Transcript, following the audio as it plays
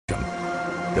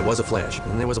There was a flash,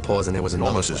 and there was a pause, and there was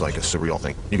another Almost is like a surreal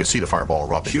thing. You can see the fireball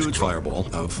erupting. Huge fireball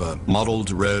of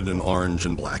mottled red and orange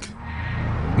and black.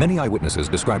 Many eyewitnesses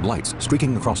describe lights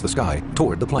streaking across the sky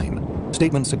toward the plane,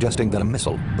 statements suggesting that a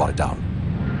missile brought it down.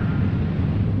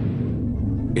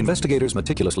 Investigators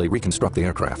meticulously reconstruct the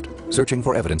aircraft, searching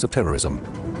for evidence of terrorism.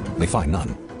 They find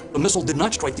none. The missile did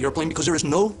not strike the airplane because there is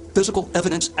no physical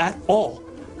evidence at all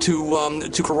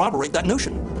to corroborate that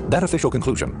notion. That official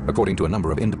conclusion, according to a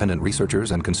number of independent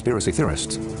researchers and conspiracy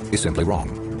theorists, is simply wrong.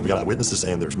 We got eyewitnesses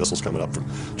saying there's missiles coming up from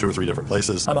 2 or 3 different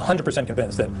places. I'm 100%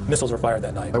 convinced that missiles were fired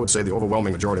that night. I would say the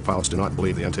overwhelming majority of pilots do not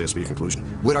believe the NTSB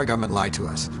conclusion. Would our government lie to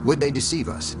us? Would they deceive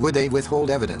us? Would they withhold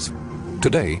evidence?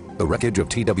 Today, the wreckage of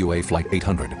TWA Flight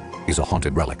 800 is a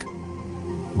haunted relic.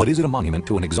 But is it a monument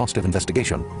to an exhaustive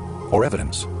investigation, or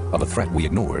evidence of a threat we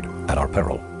ignored at our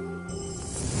peril?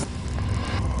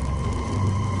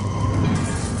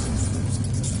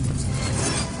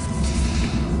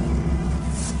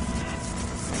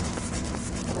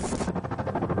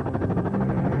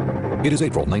 It is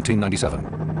April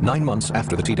 1997, 9 months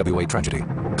after the TWA tragedy.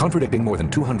 Contradicting more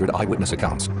than 200 eyewitness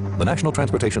accounts, the National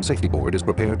Transportation Safety Board is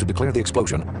prepared to declare the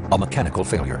explosion a mechanical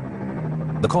failure.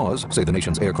 The cause, say the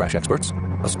nation's air crash experts,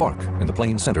 a spark in the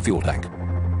plane's center fuel tank.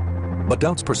 But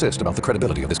doubts persist about the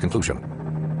credibility of this conclusion.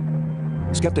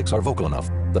 Skeptics are vocal enough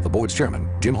that the board's chairman,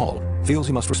 Jim Hall, feels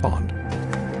he must respond.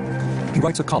 He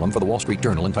writes a column for the Wall Street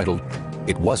Journal entitled,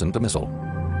 "It Wasn't a Missile."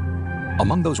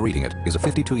 Among those reading it is a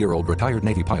 52-year-old retired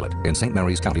Navy pilot in St.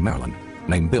 Mary's County, Maryland,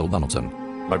 named Bill Donaldson.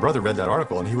 My brother read that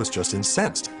article and he was just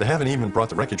incensed. They haven't even brought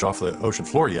the wreckage off the ocean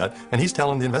floor yet, and he's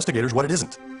telling the investigators what it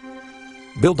isn't.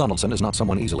 Bill Donaldson is not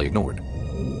someone easily ignored.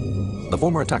 The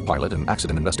former attack pilot and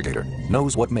accident investigator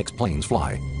knows what makes planes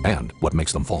fly and what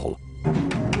makes them fall.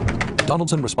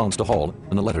 Donaldson responds to Hall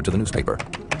in a letter to the newspaper.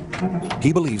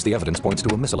 He believes the evidence points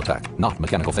to a missile attack, not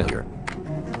mechanical failure.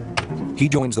 He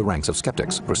joins the ranks of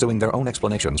skeptics pursuing their own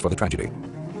explanations for the tragedy.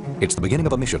 It's the beginning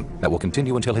of a mission that will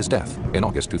continue until his death in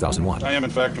August 2001. I am,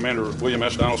 in fact, Commander William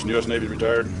S. Donaldson, U.S. Navy,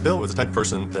 retired. Bill was the type of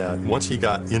person that once he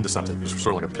got into something, he was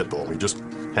sort of like a pit bull. He'd just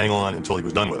hang on until he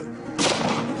was done with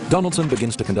it. Donaldson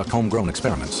begins to conduct homegrown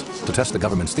experiments to test the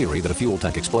government's theory that a fuel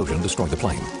tank explosion destroyed the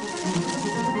plane.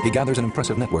 He gathers an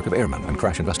impressive network of airmen and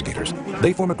crash investigators.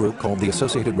 They form a group called the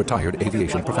Associated Retired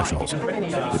Aviation Professionals.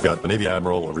 We've got a Navy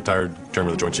Admiral, a retired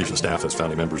Chairman of the Joint Chiefs of Staff as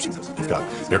founding members. We've got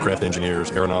aircraft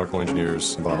engineers, aeronautical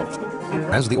engineers involved.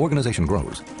 As the organization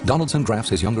grows, Donaldson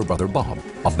drafts his younger brother, Bob,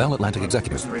 a Bell Atlantic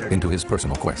executive, into his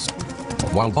personal quest.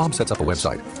 While Bob sets up a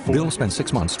website, Bill spends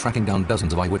 6 months tracking down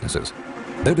dozens of eyewitnesses.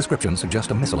 Their descriptions suggest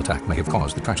a missile attack may have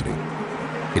caused the tragedy.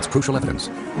 It's crucial evidence,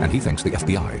 and he thinks the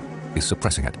FBI is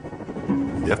suppressing it.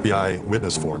 The FBI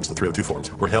witness forms, the 302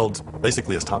 forms, were held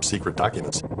basically as top secret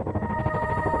documents.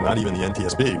 Not even the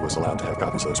NTSB was allowed to have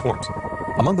copies of those forms.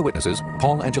 Among the witnesses,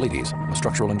 Paul Angelides, a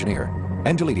structural engineer.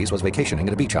 Angelides was vacationing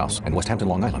at a beach house in West Hampton,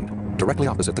 Long Island, directly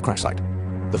opposite the crash site.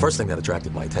 The first thing that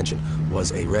attracted my attention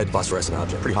was a red phosphorescent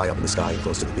object pretty high up in the sky and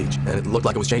close to the beach. And it looked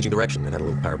like it was changing direction and had a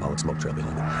little parabolic smoke trail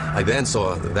behind it. I then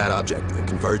saw that object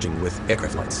converging with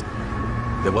aircraft lights.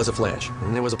 There was a flash,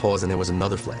 and there was a pause, and there was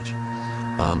another flash.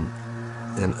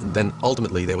 And then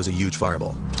ultimately there was a huge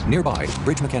fireball. Nearby,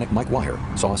 bridge mechanic Mike Wire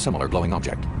saw a similar glowing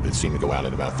object. It seemed to go out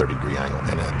at about a 30-degree angle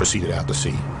and it proceeded out to sea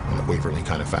in a Waverly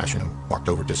kind of fashion. Walked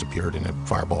over, disappeared, and a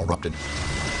fireball erupted.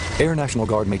 Air National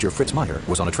Guard Major Fritz Meyer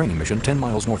was on a training mission 10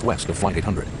 miles northwest of Flight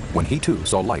 800 when he too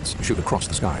saw lights shoot across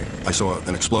the sky. I saw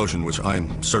an explosion which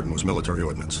I'm certain was military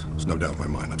ordnance. There's no doubt in my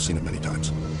mind. I've seen it many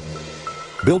times.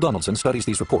 Bill Donaldson studies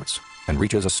these reports and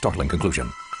reaches a startling conclusion.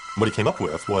 What he came up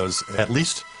with was at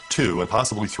least 2 and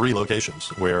possibly 3 locations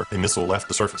where a missile left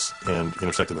the surface and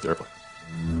intersected with the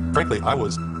airplane. Frankly, I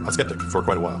was a skeptic for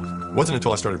quite a while. It wasn't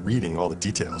until I started reading all the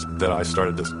details that I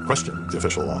started to question the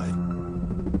official lie.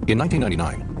 In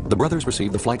 1999, the brothers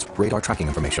received the flight's radar tracking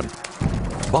information.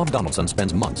 Bob Donaldson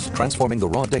spends months transforming the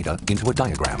raw data into a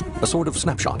diagram, a sort of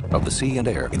snapshot of the sea and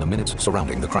air in the minutes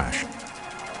surrounding the crash.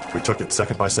 We took it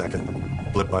second by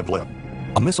second, blip by blip.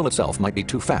 A missile itself might be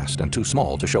too fast and too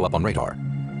small to show up on radar.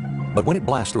 But when it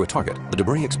blasts through a target, the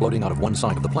debris exploding out of one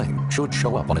side of the plane should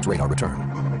show up on its radar return.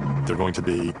 They're going to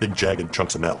be big jagged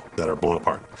chunks of metal that are blown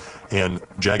apart. And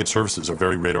jagged surfaces are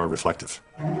very radar reflective.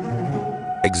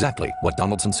 Exactly what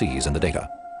Donaldson sees in the data.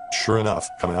 Sure enough,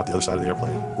 coming out the other side of the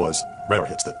airplane was radar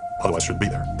hits that otherwise shouldn't be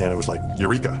there. And it was like,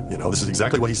 eureka, you know, this is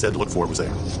exactly what he said to look for was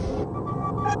there.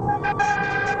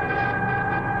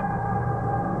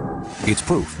 It's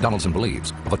proof, Donaldson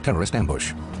believes, of a terrorist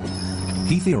ambush.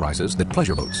 He theorizes that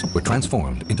pleasure boats were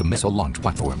transformed into missile launch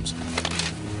platforms.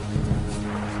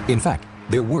 In fact,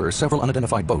 There were several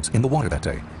unidentified boats in the water that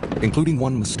day, including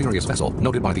one mysterious vessel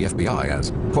noted by the FBI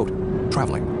as, quote,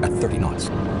 traveling at 30 knots.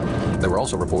 There were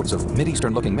also reports of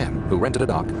Mideastern-looking men who rented a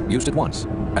dock, used it once,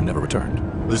 and never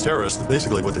returned. These terrorists,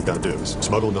 basically what they've got to do is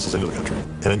smuggle missiles into the country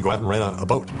and then go out and rent a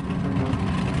boat.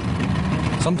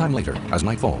 Sometime later, as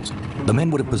night falls, the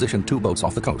men would have positioned 2 boats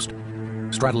off the coast,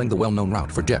 straddling the well-known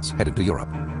route for jets headed to Europe.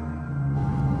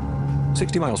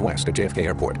 60 miles west at JFK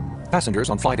Airport, passengers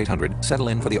on Flight 800 settle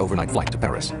in for the overnight flight to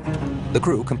Paris. The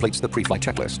crew completes the pre-flight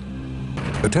checklist.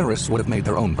 The terrorists would have made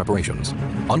their own preparations,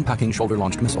 unpacking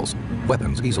shoulder-launched missiles,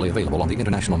 weapons easily available on the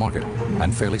international market,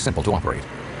 and fairly simple to operate.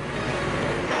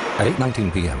 At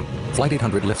 8:19 p.m., Flight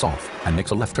 800 lifts off and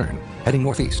makes a left turn, heading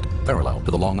northeast, parallel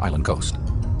to the Long Island coast.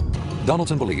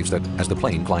 Donaldson believes that as the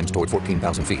plane climbs toward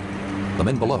 14,000 feet, the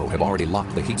men below have already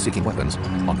locked the heat-seeking weapons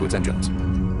onto its engines.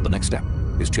 The next step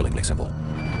is chillingly simple.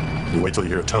 You wait till you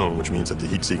hear a tone, which means that the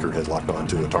heat seeker has locked on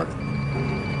to a target.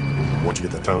 Once you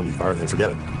get that tone, you fire it and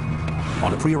forget it.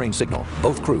 On a prearranged signal,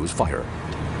 both crews fire.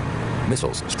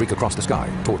 Missiles streak across the sky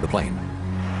toward the plane.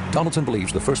 Donaldson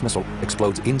believes the first missile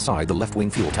explodes inside the left-wing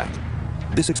fuel tank.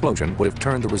 This explosion would have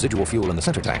turned the residual fuel in the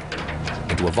center tank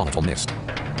into a volatile mist.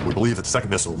 We believe that the second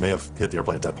missile may have hit the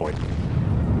airplane at that point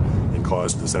and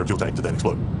caused the center fuel tank to then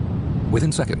explode.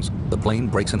 Within seconds, the plane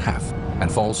breaks in half and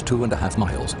falls 2.5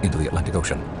 miles into the Atlantic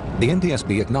Ocean. The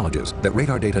NTSB acknowledges that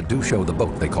radar data do show the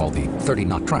boat they call the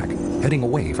 30-knot track heading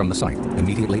away from the site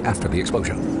immediately after the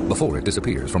explosion, before it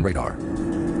disappears from radar.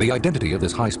 The identity of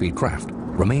this high-speed craft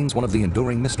remains one of the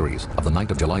enduring mysteries of the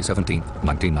night of July 17,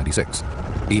 1996,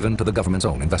 even to the government's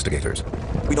own investigators.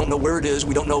 We don't know where it is.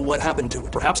 We don't know what happened to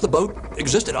it. Perhaps the boat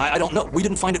existed. I don't know. We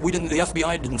didn't find it. The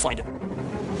FBI didn't find it.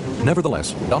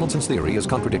 Nevertheless, Donaldson's theory is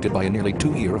contradicted by a nearly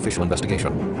 2-year official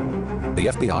investigation. The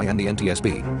FBI and the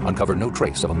NTSB uncover no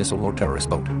trace of a missile or terrorist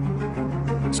boat.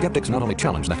 Skeptics not only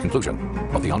challenge that conclusion,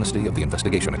 but the honesty of the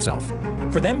investigation itself.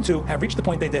 For them to have reached the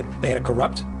point they did, they had to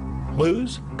corrupt,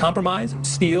 lose, compromise,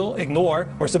 steal,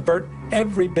 ignore, or subvert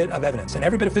every bit of evidence. And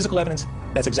every bit of physical evidence,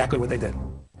 that's exactly what they did.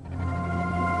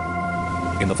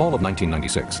 In the fall of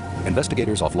 1996,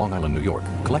 investigators off Long Island, New York,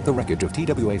 collect the wreckage of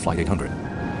TWA Flight 800,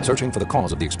 searching for the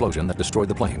cause of the explosion that destroyed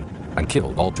the plane and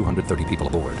killed all 230 people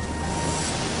aboard.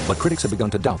 But critics have begun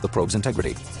to doubt the probe's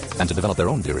integrity and to develop their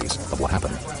own theories of what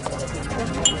happened.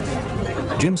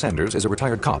 Jim Sanders is a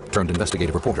retired cop turned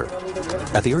investigative reporter.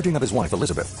 At the urging of his wife,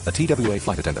 Elizabeth, a TWA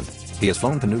flight attendant, he has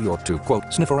flown to New York to,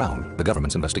 quote, sniff around the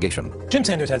government's investigation. Jim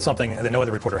Sanders had something that no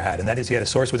other reporter had, and that is he had a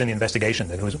source within the investigation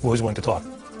that was willing to talk.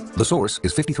 The source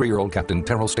is 53-year-old Captain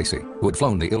Terrell Stacy, who had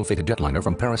flown the ill-fated jetliner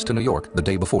from Paris to New York the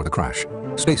day before the crash.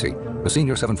 Stacy, a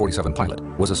senior 747 pilot,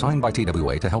 was assigned by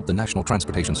TWA to help the National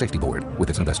Transportation Safety Board with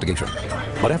its investigation.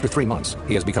 But after 3 months,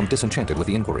 he has become disenchanted with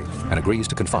the inquiry and agrees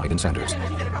to confide in Sanders.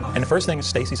 And the first thing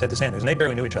Stacy said to Sanders, and they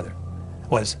barely knew each other,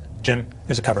 was, Jim,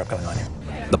 there's a cover-up going on here.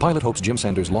 The pilot hopes Jim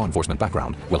Sanders' law enforcement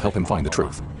background will help him find the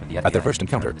truth. At their first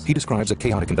encounter, he describes a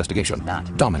chaotic investigation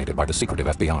dominated by the secretive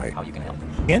FBI.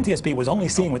 The NTSB was only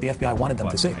seeing what the FBI wanted them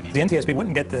to see. The NTSB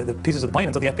wouldn't get the pieces of the plane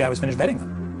until the FBI was finished vetting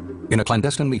them. In a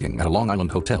clandestine meeting at a Long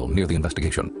Island hotel near the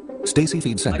investigation, Stacy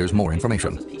feeds Sanders more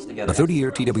information. The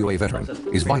 30-year TWA veteran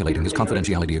is violating his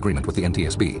confidentiality agreement with the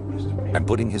NTSB and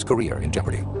putting his career in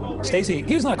jeopardy. Stacy,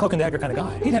 he was not a cloak and dagger kind of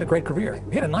guy. He had a great career.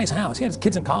 He had a nice house. He had his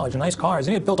kids in college and nice cars,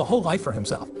 and he had built a whole life for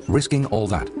himself. Risking all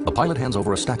that, the pilot hands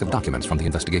over a stack of documents from the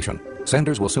investigation.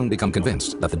 Sanders will soon become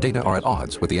convinced that the data are at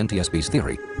odds with the NTSB's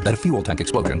theory that a fuel tank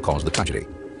explosion caused the tragedy.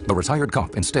 The retired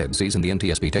cop instead sees in the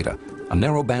NTSB data a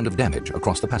narrow band of damage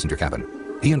across the passenger cabin.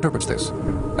 He interprets this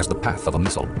as the path of a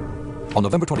missile. On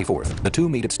November 24th, the two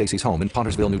meet at Stacy's home in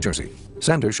Pottersville, New Jersey.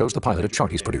 Sanders shows the pilot a chart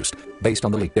he's produced based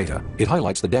on the leaked data. It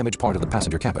highlights the damaged part of the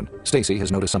passenger cabin. Stacy has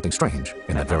noticed something strange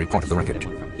in that very part of the wreckage.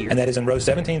 And that is in rows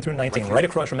 17 through 19, right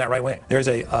across from that right wing. There's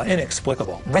a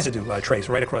inexplicable residue trace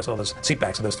right across all those seat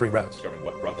backs of those 3 rows.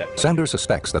 Sanders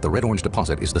suspects that the red-orange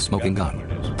deposit is the smoking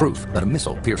gun, proof that a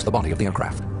missile pierced the body of the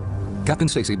aircraft. Captain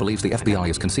Stacy believes the FBI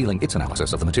is concealing its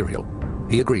analysis of the material.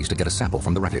 He agrees to get a sample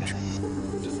from the wreckage.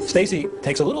 Stacy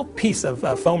takes a little piece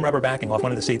of foam rubber backing off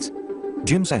one of the seats.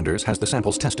 Jim Sanders has the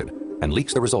samples tested and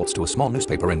leaks the results to a small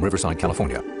newspaper in Riverside,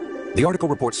 California. The article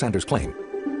reports Sanders' claim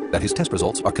that his test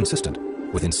results are consistent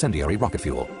with incendiary rocket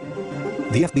fuel.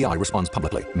 The FBI responds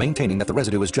publicly, maintaining that the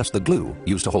residue is just the glue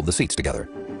used to hold the seats together.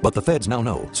 But the feds now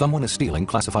know someone is stealing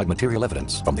classified material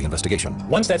evidence from the investigation.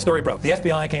 Once that story broke, the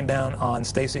FBI came down on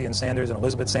Stacy and Sanders and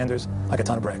Elizabeth Sanders like a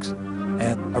ton of bricks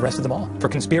and arrested them all for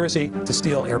conspiracy to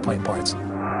steal airplane parts.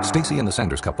 Stacy and the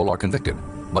Sanders couple are convicted,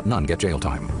 but none get jail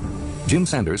time. Jim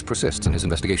Sanders persists in his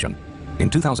investigation. In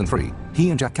 2003,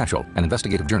 he and Jack Cashel, an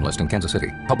investigative journalist in Kansas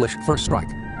City, published First Strike,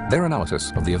 Their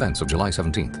analysis of the events of July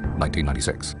 17,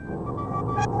 1996.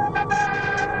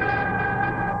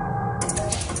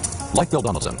 Like Bill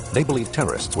Donaldson, they believed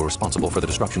terrorists were responsible for the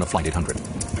destruction of Flight 800.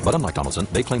 But unlike Donaldson,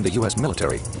 they claimed the U.S.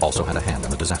 military also had a hand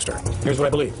in the disaster. Here's what I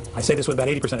believe. I say this with about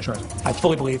 80% assurance. I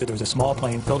fully believe that there was a small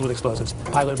plane filled with explosives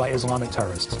piloted by Islamic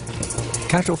terrorists.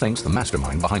 Cashel thinks the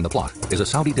mastermind behind the plot is a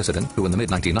Saudi dissident who in the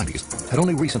mid-1990s had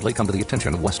only recently come to the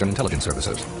attention of Western intelligence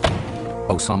services.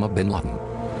 Osama bin Laden.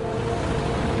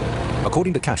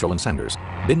 According to Cashel and Sanders,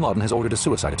 bin Laden has ordered a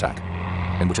suicide attack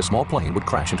in which a small plane would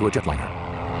crash into a jetliner.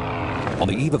 On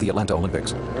the eve of the Atlanta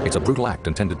Olympics, it's a brutal act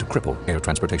intended to cripple air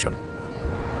transportation.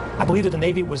 I believe that the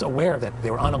Navy was aware of that. They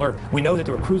were on alert. We know that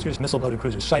there were cruisers, missile-loaded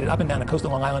cruisers, sighted up and down the coast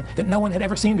of Long Island that no one had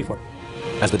ever seen before.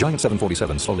 As the giant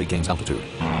 747 slowly gains altitude,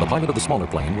 the pilot of the smaller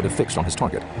plane would have fixed on his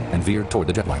target and veered toward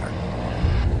the jetliner.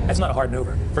 That's not a hard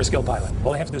maneuver for a skilled pilot.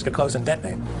 All they have to do is get close and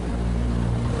detonate.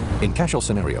 In Cashel's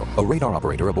scenario, a radar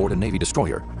operator aboard a Navy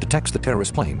destroyer detects the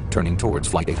terrorist plane turning towards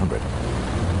Flight 800.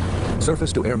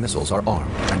 Surface-to-air missiles are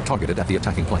armed and targeted at the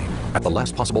attacking plane. At the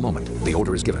last possible moment, the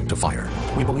order is given to fire.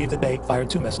 We believe that they fired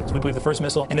 2 missiles. We believe the first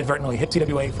missile inadvertently hit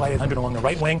TWA Flight 800 along the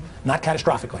right wing, not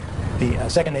catastrophically. The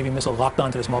second Navy missile locked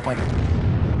onto the small plane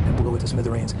and blew it to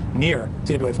smithereens near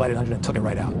TWA Flight 800 and took it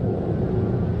right out.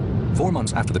 4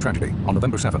 months after the tragedy, on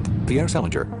November 7th, Pierre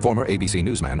Salinger, former ABC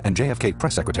newsman and JFK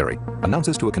press secretary,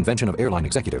 announces to a convention of airline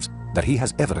executives that he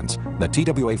has evidence that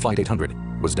TWA Flight 800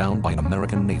 was down by an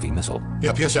American Navy missile.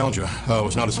 Yeah, Pierre Salinger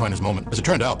was not his finest moment. As it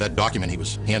turned out, that document he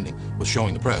was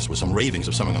showing the press was some ravings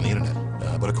of someone on the internet.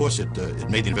 But of course, it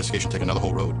made the investigation take another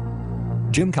whole road.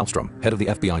 Jim Kallstrom, head of the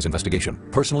FBI's investigation,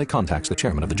 personally contacts the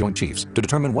chairman of the Joint Chiefs to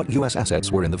determine what U.S. assets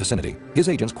were in the vicinity. His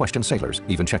agents questioned sailors,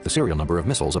 even checked the serial number of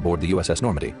missiles aboard the USS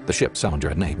Normandy, the ship Salinger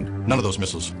had named. None of those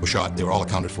missiles were shot. They were all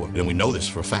accounted for. And we know this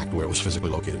for a fact where it was physically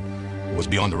located. It was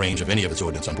beyond the range of any of its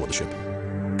ordnance on board the ship.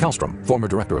 Kallstrom, former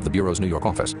director of the Bureau's New York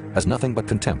office, has nothing but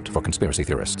contempt for conspiracy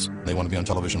theorists. They want to be on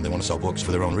television. They want to sell books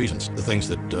for their own reasons. The things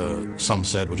that some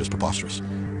said were just preposterous.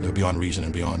 They were beyond reason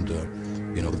and beyond,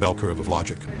 the bell curve of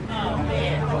logic.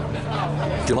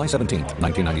 July 17th,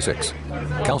 1996.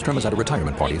 Kallstrom is at a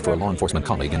retirement party for a law enforcement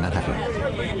colleague in Manhattan.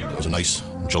 It was a nice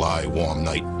July warm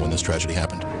night when this tragedy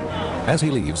happened. As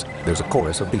he leaves, there's a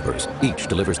chorus of beepers. Each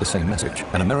delivers the same message.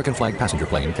 An American flag passenger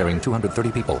plane carrying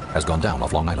 230 people has gone down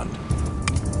off Long Island.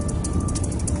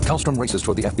 Kallstrom races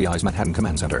toward the FBI's Manhattan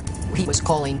Command Center. He was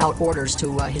calling out orders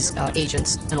to his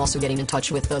agents and also getting in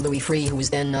touch with Louis Freeh, who was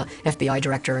then FBI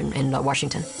director in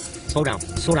Washington. Slow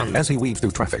down. As he weaves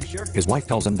through traffic, his wife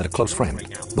tells him that a close friend,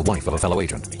 the wife of a fellow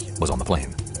agent, was on the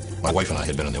plane. My wife and I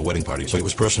had been in their wedding party, so it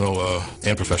was personal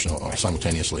and professional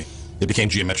simultaneously. It became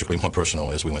geometrically more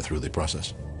personal as we went through the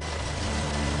process.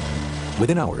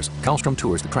 Within hours, Kallstrom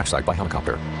tours the crash site by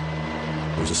helicopter.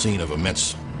 It was a scene of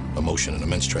immense emotion and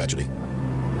immense tragedy.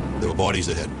 There were bodies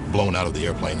that had blown out of the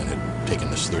airplane and had taken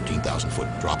this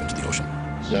 13,000-foot drop into the ocean.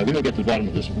 So we will get to the bottom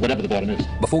of this, whatever the bottom is.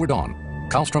 Before dawn,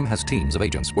 Kallstrom has teams of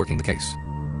agents working the case.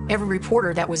 Every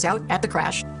reporter that was out at the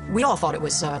crash, we all thought it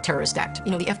was a terrorist act.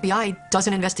 The FBI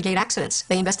doesn't investigate accidents.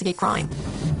 They investigate crime.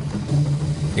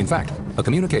 In fact, a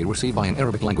communique received by an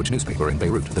Arabic-language newspaper in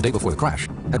Beirut the day before the crash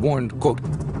had warned, quote,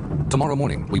 "Tomorrow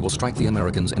morning we will strike the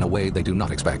Americans in a way they do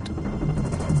not expect."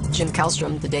 Jim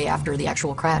Kallstrom, the day after the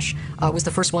actual crash, was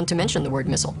the first one to mention the word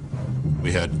missile.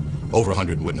 We had over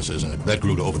 100 witnesses, and that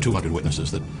grew to over 200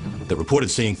 witnesses that reported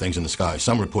seeing things in the sky.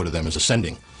 Some reported them as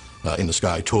ascending in the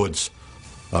sky towards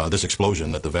this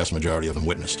explosion that the vast majority of them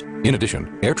witnessed. In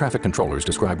addition, air traffic controllers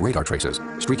described radar traces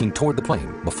streaking toward the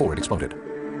plane before it exploded.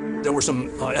 There were some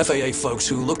FAA folks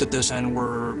who looked at this and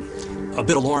were a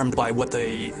bit alarmed by what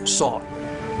they saw.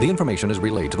 The information is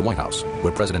relayed to the White House,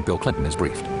 where President Bill Clinton is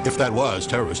briefed. If that was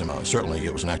terrorism, certainly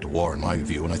it was an act of war in my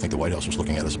view, and I think the White House was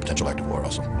looking at it as a potential act of war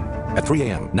also. At 3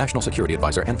 a.m., National Security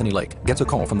Advisor Anthony Lake gets a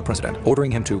call from the president ordering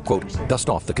him to, quote, dust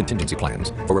off the contingency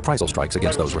plans for reprisal strikes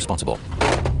against those responsible.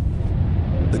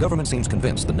 The government seems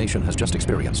convinced the nation has just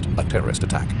experienced a terrorist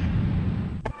attack.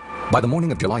 By the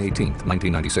morning of July 18th,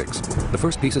 1996, the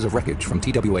first pieces of wreckage from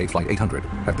TWA Flight 800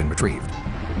 have been retrieved.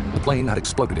 The plane had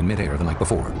exploded in midair the night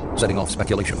before, setting off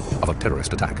speculation of a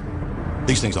terrorist attack.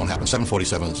 These things don't happen.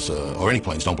 747s or any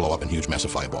planes don't blow up in huge,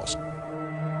 massive fireballs.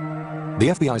 The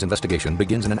FBI's investigation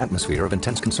begins in an atmosphere of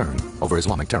intense concern over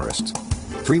Islamic terrorists.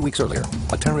 3 weeks earlier,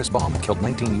 a terrorist bomb killed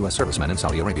 19 U.S. servicemen in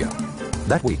Saudi Arabia.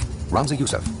 That week, Ramzi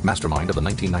Youssef, mastermind of the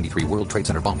 1993 World Trade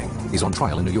Center bombing, is on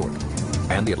trial in New York.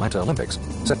 And the Atlanta Olympics,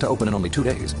 set to open in only 2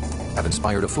 days, have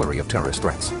inspired a flurry of terrorist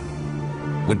threats.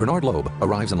 When Bernard Loeb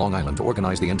arrives in Long Island to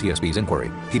organize the NTSB's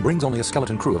inquiry, he brings only a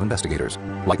skeleton crew of investigators.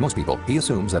 Like most people, he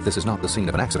assumes that this is not the scene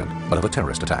of an accident, but of a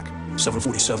terrorist attack.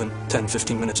 7:47, 10,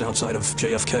 15 minutes outside of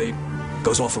JFK,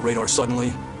 goes off the radar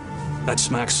suddenly. That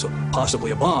smacks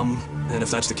possibly a bomb, and if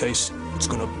that's the case, it's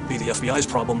going to be the FBI's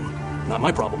problem, not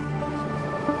my problem.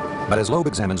 But as Loeb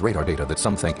examines radar data that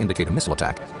some think indicate a missile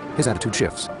attack, his attitude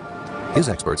shifts. His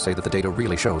experts say that the data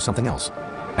really shows something else,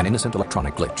 an innocent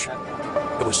electronic glitch.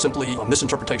 It was simply a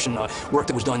misinterpretation, work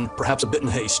that was done perhaps a bit in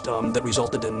haste, that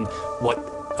resulted in what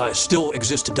still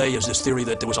exists today as this theory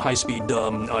that there was a high-speed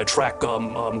track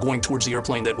going towards the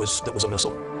airplane that was a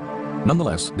missile.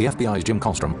 Nonetheless, the FBI's Jim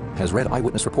Kallstrom has read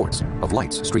eyewitness reports of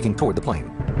lights streaking toward the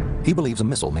plane. He believes a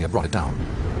missile may have brought it down.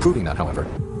 Proving that, however,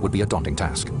 would be a daunting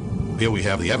task. Here we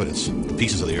have the evidence, the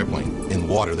pieces of the airplane in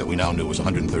water that we now knew was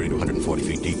 130 to 140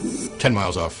 feet deep, 10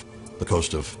 miles off the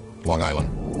coast of Long Island.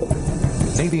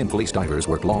 Navy and police divers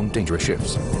work long, dangerous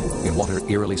shifts in water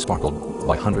eerily sparkled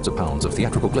by hundreds of pounds of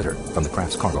theatrical glitter from the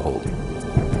craft's cargo hold.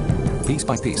 Piece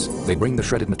by piece, they bring the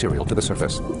shredded material to the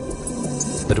surface.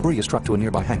 The debris is trucked to a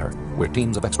nearby hangar, where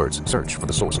teams of experts search for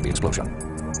the source of the explosion.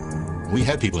 We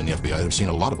had people in the FBI that have seen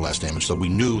a lot of blast damage, so we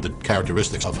knew the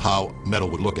characteristics of how metal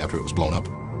would look after it was blown up.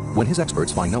 When his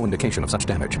experts find no indication of such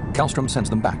damage, Kallstrom sends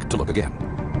them back to look again.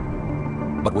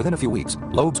 But within a few weeks,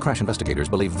 Loeb's crash investigators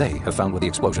believe they have found where the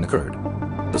explosion occurred: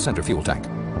 the center fuel tank.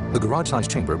 The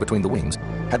garage-sized chamber between the wings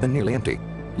had been nearly empty.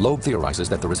 Loeb theorizes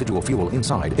that the residual fuel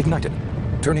inside ignited,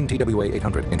 turning TWA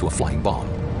 800 into a flying bomb.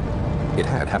 It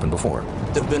had happened before.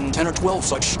 There have been 10 or 12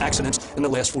 such accidents in the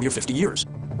last 40 or 50 years.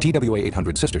 TWA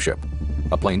 800's sister ship,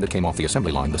 a plane that came off the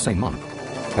assembly line the same month,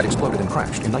 had exploded and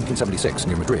crashed in 1976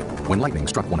 near Madrid when lightning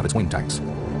struck one of its wing tanks.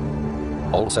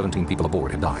 All 17 people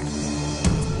aboard had died.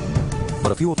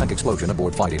 But a fuel tank explosion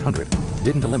aboard Flight 800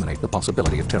 didn't eliminate the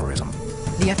possibility of terrorism.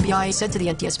 The FBI said to the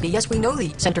NTSB, yes, we know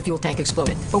the center fuel tank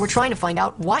exploded, but we're trying to find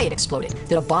out why it exploded.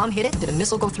 Did a bomb hit it? Did a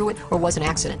missile go through it? Or was it an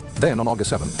accident? Then, on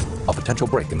August 7th, a potential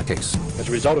break in the case. As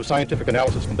a result of scientific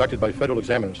analysis conducted by federal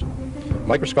examiners,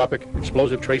 microscopic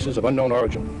explosive traces of unknown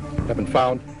origin have been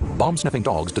found. Bomb-sniffing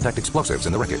dogs detect explosives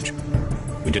in the wreckage.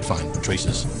 We did find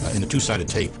traces in the two-sided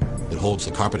tape that holds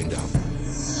the carpeting down.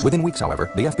 Within weeks,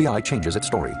 however, the FBI changes its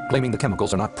story, claiming the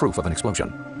chemicals are not proof of an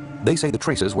explosion. They say the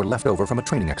traces were left over from a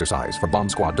training exercise for bomb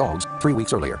squad dogs 3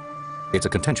 weeks earlier. It's a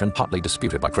contention hotly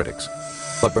disputed by critics.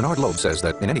 But Bernard Loeb says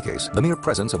that, in any case, the mere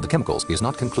presence of the chemicals is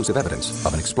not conclusive evidence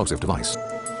of an explosive device.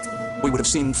 We would have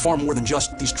seen far more than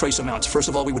just these trace amounts. First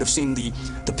of all, we would have seen the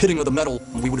pitting of the metal.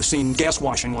 We would have seen gas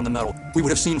washing on the metal. We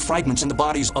would have seen fragments in the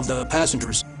bodies of the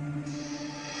passengers.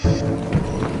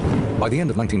 By the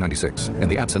end of 1996, in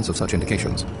the absence of such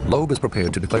indications, Loeb is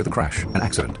prepared to declare the crash an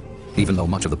accident, even though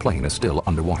much of the plane is still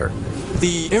underwater.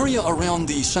 The area around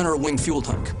the center wing fuel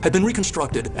tank had been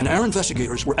reconstructed, and our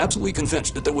investigators were absolutely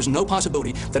convinced that there was no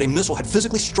possibility that a missile had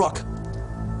physically struck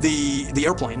the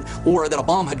airplane or that a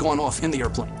bomb had gone off in the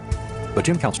airplane. But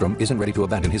Jim Kallstrom isn't ready to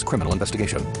abandon his criminal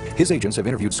investigation. His agents have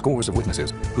interviewed scores of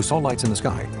witnesses who saw lights in the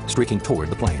sky streaking toward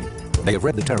the plane. They have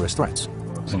read the terrorist threats.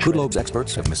 Could Loeb's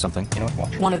experts have missed something?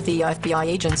 One of the FBI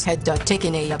agents had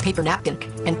taken a paper napkin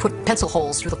and put pencil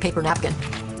holes through the paper napkin.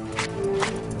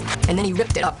 And then he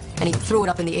ripped it up and he threw it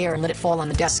up in the air and let it fall on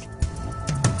the desk.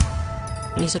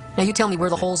 And he said, now you tell me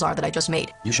where the holes are that I just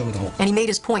made. You show me the hole. And he made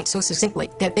his point so succinctly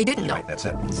that they didn't know. Right, that's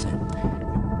it.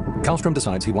 Kallstrom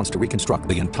decides he wants to reconstruct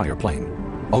the entire plane.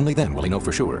 Only then will he know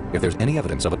for sure if there's any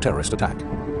evidence of a terrorist attack.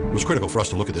 It was critical for us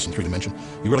to look at this in 3 dimension.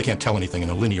 You really can't tell anything in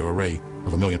a linear array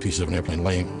of a million pieces of an airplane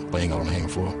laying out on the hangar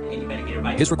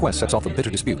floor. His request sets off a bitter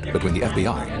dispute between the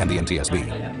FBI and the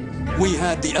NTSB. We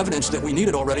had the evidence that we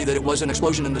needed already that it was an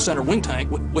explosion in the center wing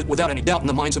tank, without any doubt in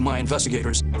the minds of my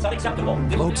investigators. It's unacceptable.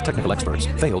 Loeb's technical experts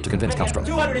failed to convince Kallstrom.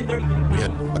 We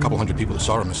had a couple hundred people that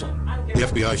saw a missile. The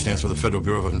FBI stands for the Federal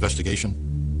Bureau of Investigation,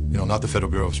 not the Federal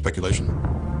Bureau of Speculation.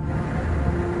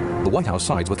 The White House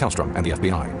sides with Kallstrom and the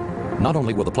FBI. Not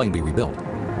only will the plane be rebuilt,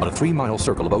 but a 3-mile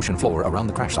circle of ocean floor around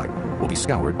the crash site will be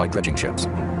scoured by dredging ships.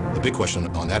 The big question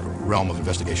on that realm of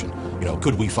investigation,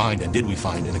 could we find and did we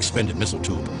find an expended missile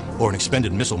tube or an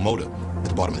expended missile motor at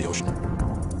the bottom of the ocean?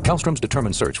 Kallstrom's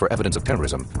determined search for evidence of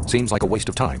terrorism seems like a waste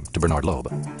of time to Bernard Loeb.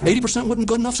 80% wasn't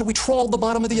good enough, so we trawled the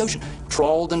bottom of the ocean.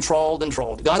 Trawled and trawled and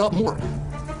trawled. Got up more.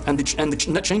 And the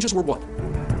net changes were what?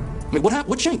 I mean,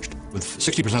 what changed? With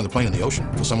 60% of the plane in the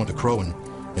ocean, for someone to crow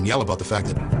and yell about the fact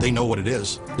that they know what it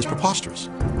is preposterous.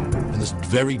 And this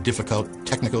very difficult,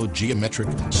 technical, geometric,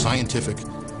 scientific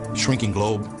shrinking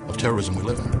globe of terrorism we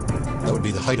live in. That would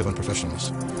be the height of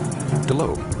unprofessionalism. To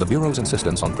Loeb, the Bureau's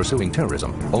insistence on pursuing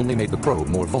terrorism only made the probe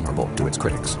more vulnerable to its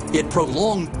critics. It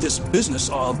prolonged this business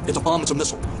of it's a bomb, it's a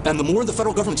missile. And the more the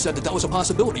federal government said that that was a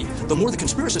possibility, the more the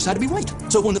conspiracists had to be right.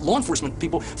 So when the law enforcement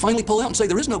people finally pull out and say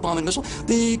there is no bomb and missile,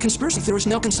 the conspiracy theorists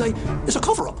now can say it's a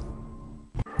cover-up.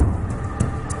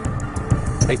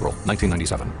 April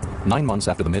 1997, 9 months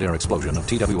after the mid-air explosion of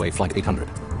TWA Flight 800.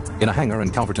 In a hangar in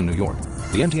Calverton, New York,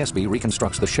 the NTSB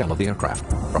reconstructs the shell of the aircraft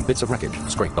from bits of wreckage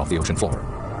scraped off the ocean floor.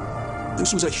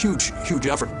 This was a huge, huge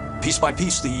effort. Piece by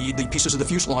piece, the pieces of the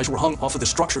fuselage were hung off of the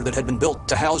structure that had been built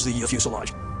to house the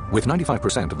fuselage. With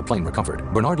 95% of the plane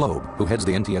recovered, Bernard Loeb, who heads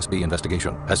the NTSB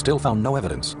investigation, has still found no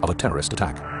evidence of a terrorist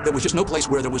attack. There was just no place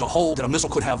where there was a hole that a missile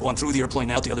could have gone through the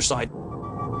airplane out the other side.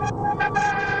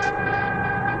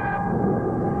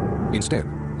 Instead,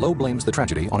 Loeb blames the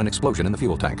tragedy on an explosion in the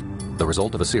fuel tank, the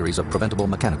result of a series of preventable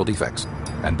mechanical defects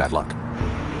and bad luck.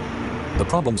 The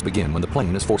problems begin when the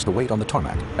plane is forced to wait on the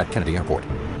tarmac at Kennedy Airport.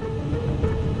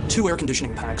 2 air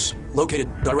conditioning packs, located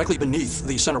directly beneath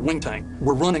the center wing tank,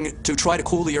 were running to try to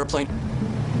cool the airplane.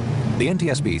 The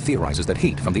NTSB theorizes that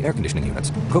heat from the air conditioning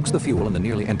units cooks the fuel in the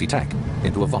nearly empty tank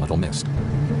into a volatile mist.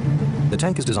 The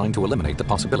tank is designed to eliminate the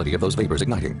possibility of those vapors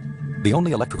igniting. The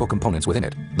only electrical components within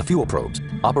it, the fuel probes,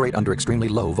 operate under extremely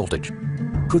low voltage.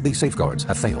 Could these safeguards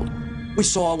have failed? We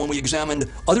saw when we examined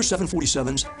other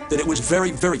 747s that it was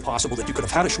very, very possible that you could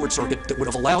have had a short circuit that would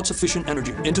have allowed sufficient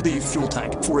energy into the fuel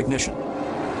tank for ignition.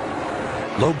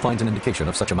 Loeb finds an indication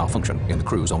of such a malfunction in the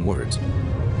crew's own words.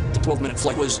 The 12-minute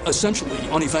flight was essentially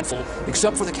uneventful,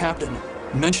 except for the captain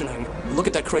mentioning, look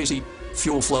at that crazy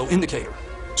fuel flow indicator.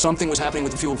 Something was happening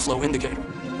with the fuel flow indicator.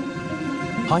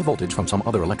 High voltage from some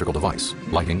other electrical device,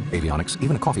 lighting, avionics,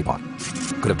 even a coffee pot,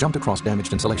 could have jumped across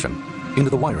damaged insulation into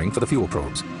the wiring for the fuel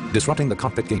probes, disrupting the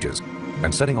cockpit gauges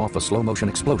and setting off a slow-motion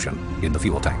explosion in the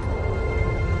fuel tank.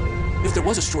 If there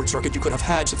was a short circuit, you could have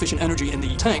had sufficient energy in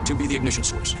the tank to be the ignition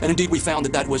source. And indeed, we found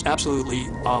that that was absolutely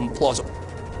plausible.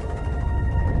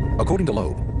 According to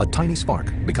Loeb, a tiny spark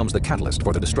becomes the catalyst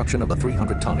for the destruction of the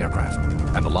 300-ton aircraft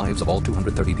and the lives of all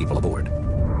 230 people aboard.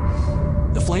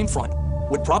 The flame front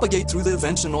would propagate through the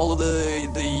vents and all of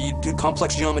the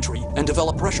complex geometry and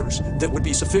develop pressures that would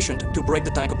be sufficient to break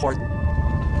the tank apart.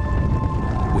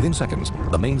 Within seconds,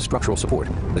 the main structural support,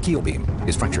 the keel beam,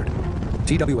 is fractured.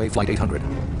 TWA Flight 800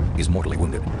 is mortally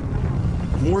wounded.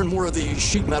 More and more of the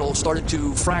sheet metal started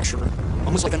to fracture,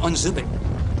 almost like an unzipping.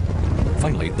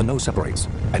 Finally, the nose separates,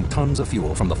 and tons of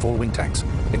fuel from the 4 wing tanks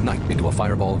ignite into a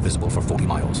fireball visible for 40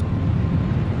 miles.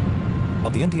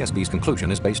 But the NTSB's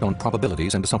conclusion is based on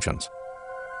probabilities and assumptions.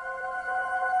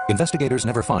 Investigators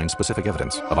never find specific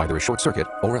evidence of either a short circuit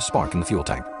or a spark in the fuel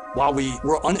tank. While we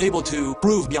were unable to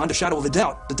prove beyond a shadow of a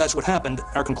doubt that that's what happened,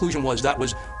 our conclusion was that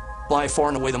was by far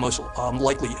and away the most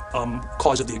likely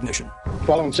cause of the ignition.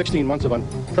 Following 16 months of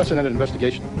unprecedented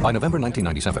investigation. By November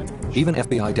 1997, even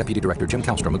FBI Deputy Director Jim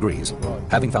Kallstrom agrees.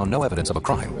 Having found no evidence of a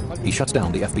crime, he shuts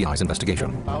down the FBI's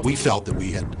investigation. We felt that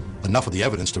we had enough of the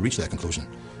evidence to reach that conclusion,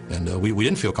 and we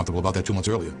didn't feel comfortable about that 2 months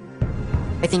earlier.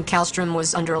 I think Kallstrom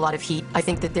was under a lot of heat. I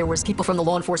think that there was people from the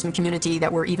law enforcement community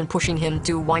that were even pushing him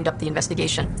to wind up the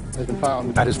investigation.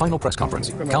 At his final press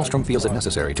conference, Kallstrom feels it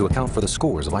necessary to account for the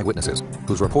scores of eyewitnesses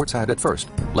whose reports had, at first,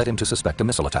 led him to suspect a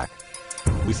missile attack.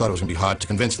 We thought it was going to be hard to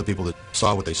convince the people that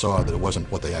saw what they saw that it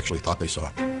wasn't what they actually thought they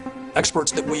saw.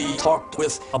 Experts that we talked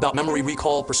with about memory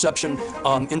recall perception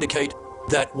indicate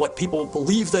that what people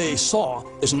believe they saw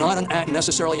is not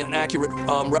necessarily an accurate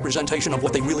representation of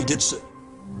what they really did see.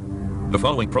 The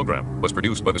following program was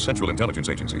produced by the Central Intelligence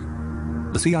Agency.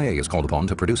 The CIA is called upon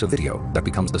to produce a video that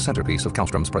becomes the centerpiece of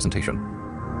Kallstrom's presentation.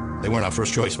 They weren't our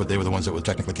first choice, but they were the ones that were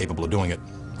technically capable of doing it,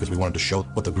 because we wanted to show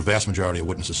what the vast majority of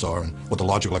witnesses saw and what the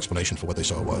logical explanation for what they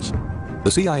saw was.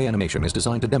 The CIA animation is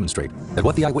designed to demonstrate that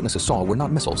what the eyewitnesses saw were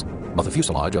not missiles, but the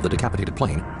fuselage of the decapitated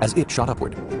plane as it shot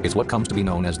upward. It's what comes to be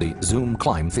known as the zoom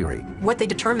climb theory. What they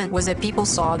determined was that people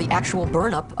saw the actual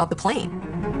burn-up of the plane.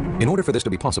 In order for this to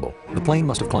be possible, the plane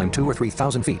must have climbed 2,000 or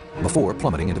 3,000 feet before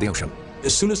plummeting into the ocean.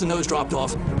 As soon as the nose dropped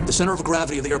off, the center of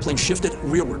gravity of the airplane shifted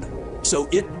rearward. So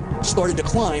it started to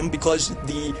climb because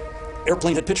the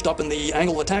airplane had pitched up and the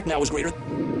angle of attack now was greater.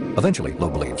 Eventually,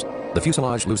 Loeb believes, the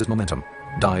fuselage loses momentum,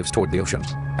 dives toward the ocean,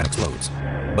 and explodes.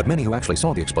 But many who actually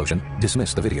saw the explosion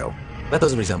dismiss the video. That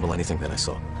doesn't resemble anything that I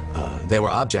saw. There were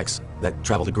objects that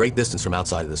traveled a great distance from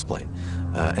outside of this plane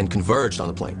and converged on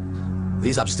the plane.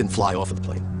 These objects didn't fly off of the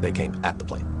plane. They came at the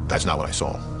plane. That's not what I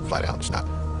saw, flat out. It's not.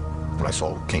 What I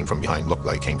saw came from behind, looked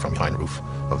like it came from behind the roof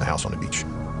of the house on the beach.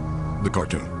 The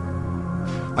cartoon.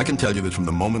 I can tell you that from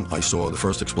the moment I saw the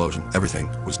first explosion, everything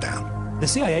was down. The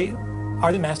CIA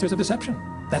are the masters of deception.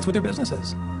 That's what their business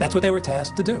is. That's what they were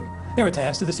tasked to do. They were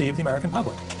tasked to deceive the American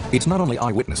public. It's not only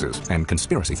eyewitnesses and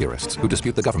conspiracy theorists who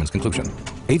dispute the government's conclusion.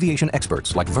 Aviation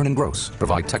experts like Vernon Gross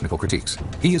provide technical critiques.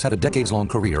 He has had a decades-long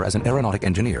career as an aeronautic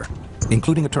engineer,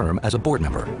 including a term as a board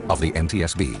member of the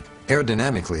NTSB.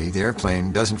 Aerodynamically, the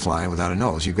airplane doesn't fly without a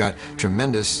nose. You've got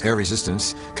tremendous air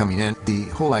resistance coming in. The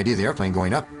whole idea of the airplane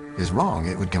going up is wrong.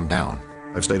 It would come down.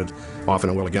 I've stated often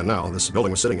and will again now, this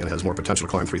building we're sitting in has more potential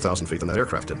to climb 3,000 feet than that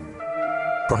aircraft did.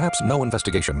 Perhaps no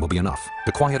investigation will be enough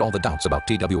to quiet all the doubts about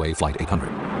TWA Flight 800.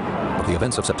 But the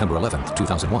events of September 11th,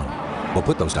 2001 will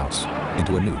put those doubts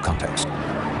into a new context.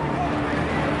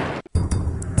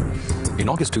 In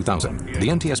August 2000, the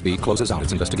NTSB closes out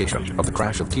its investigation of the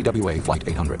crash of TWA Flight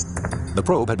 800. The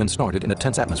probe had been started in a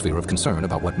tense atmosphere of concern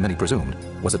about what many presumed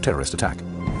was a terrorist attack.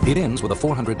 It ends with a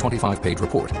 425-page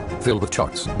report filled with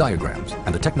charts, diagrams,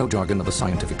 and the techno-jargon of a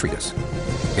scientific treatise.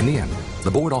 In the end,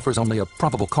 the board offers only a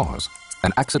probable cause: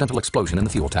 an accidental explosion in the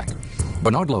fuel tank.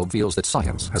 Bernard Loeb feels that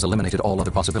science has eliminated all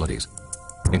other possibilities,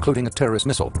 including a terrorist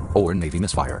missile or Navy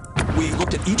misfire. We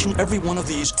looked at each and every one of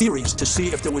these theories to see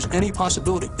if there was any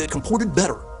possibility that comported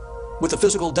better with the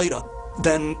physical data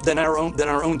than our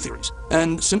own theories,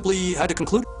 and simply had to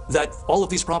conclude that all of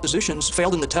these propositions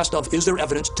failed in the test of is there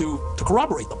evidence to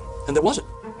corroborate them, and there wasn't.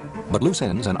 But loose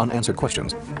ends and unanswered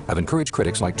questions have encouraged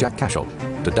critics like Jack Cashel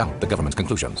to doubt the government's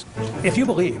conclusions. If you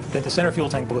believe that the center fuel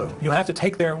tank blew, you have to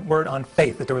take their word on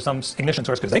faith that there was some ignition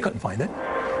source because they couldn't find it.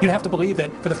 You'd have to believe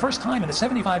that for the first time in the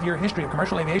 75-year history of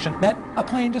commercial aviation, that a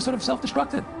plane just sort of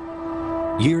self-destructed.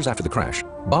 Years after the crash,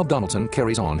 Bob Donaldson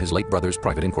carries on his late brother's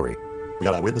private inquiry. We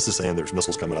got eyewitnesses saying there's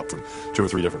missiles coming up from 2 or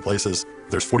 3 different places.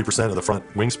 There's 40% of the front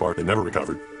wing spark they never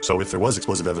recovered. So if there was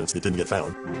explosive evidence, it didn't get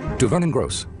found. To Vernon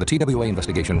Gross, the TWA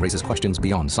investigation raises questions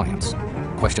beyond science,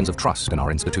 questions of trust in our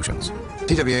institutions.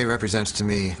 TWA represents to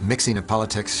me mixing of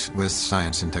politics with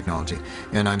science and technology,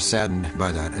 and I'm saddened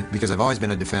by that because I've always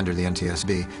been a defender of the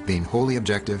NTSB, being wholly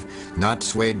objective, not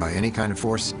swayed by any kind of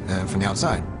force from the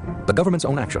outside. The government's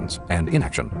own actions and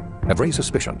inaction have raised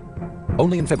suspicion.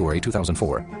 Only in February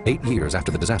 2004, 8 years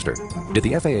after the disaster, did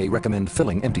the FAA recommend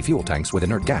filling empty fuel tanks with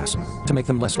inert gas to make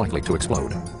them less likely to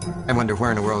explode. I wonder where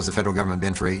in the world has the federal government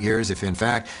been for 8 years if, in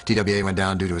fact, TWA went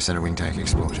down due to a center wing tank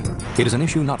explosion. It is an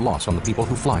issue not lost on the people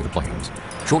who fly the planes.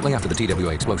 Shortly after the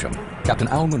TWA explosion, Captain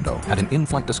Al Mundo had an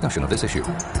in-flight discussion of this issue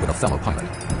with a fellow pilot.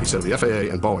 He said the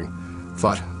FAA and Boeing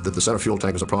thought that the center fuel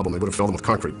tank was a problem. They would have filled them with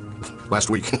concrete last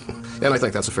week. And I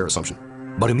think that's a fair assumption.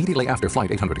 But immediately after Flight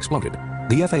 800 exploded,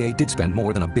 the FAA did spend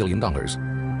more than $1 billion,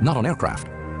 not on aircraft,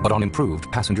 but on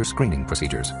improved passenger screening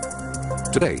procedures.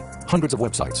 Today, hundreds of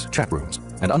websites, chat rooms,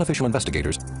 and unofficial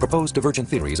investigators propose divergent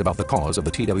theories about the cause of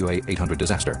the TWA 800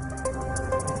 disaster.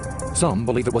 Some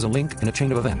believe it was a link in a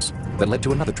chain of events that led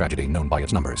to another tragedy known by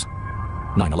its numbers: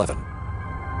 9/11.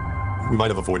 We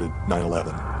might have avoided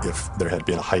 9/11 if there had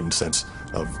been a heightened sense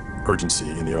of urgency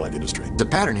in the airline industry. The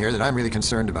pattern here that I'm really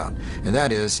concerned about, and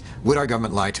that is, would our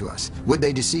government lie to us? Would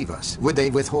they deceive us? Would they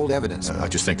withhold evidence? I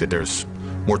just think that there's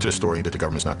more to the story that the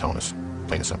government's not telling us,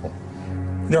 plain and simple.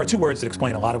 There are 2 words that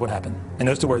explain a lot of what happened, and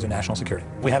those 2 words are national security.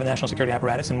 We have a national security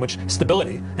apparatus in which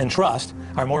stability and trust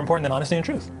are more important than honesty and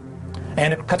truth.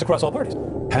 And it cuts across all parties.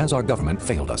 Has our government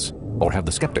failed us? Or have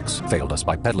the skeptics failed us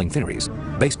by peddling theories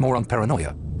based more on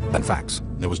paranoia than facts?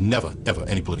 There was never, ever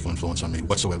any political influence on me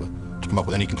whatsoever to come up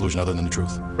with any conclusion other than the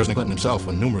truth. President Clinton himself,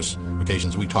 on numerous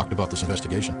occasions, we talked about this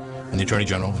investigation, and the Attorney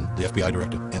General and the FBI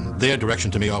Director. And their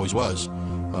direction to me always was,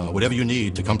 whatever you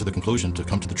need to come to the conclusion, to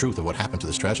come to the truth of what happened to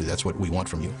this tragedy, that's what we want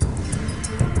from you.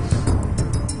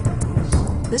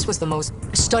 This was the most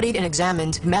studied and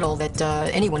examined metal that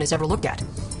anyone has ever looked at.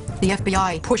 The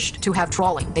FBI pushed to have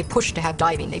trawling, they pushed to have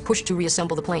diving, they pushed to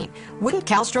reassemble the plane. Wouldn't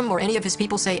Kallstrom or any of his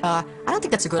people say, I don't think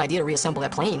that's a good idea to reassemble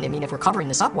that plane. I mean, if we're covering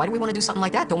this up, why do we want to do something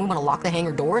like that? Don't we want to lock the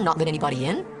hangar door and not let anybody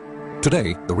in?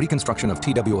 Today, the reconstruction of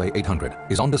TWA 800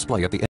 is on display at the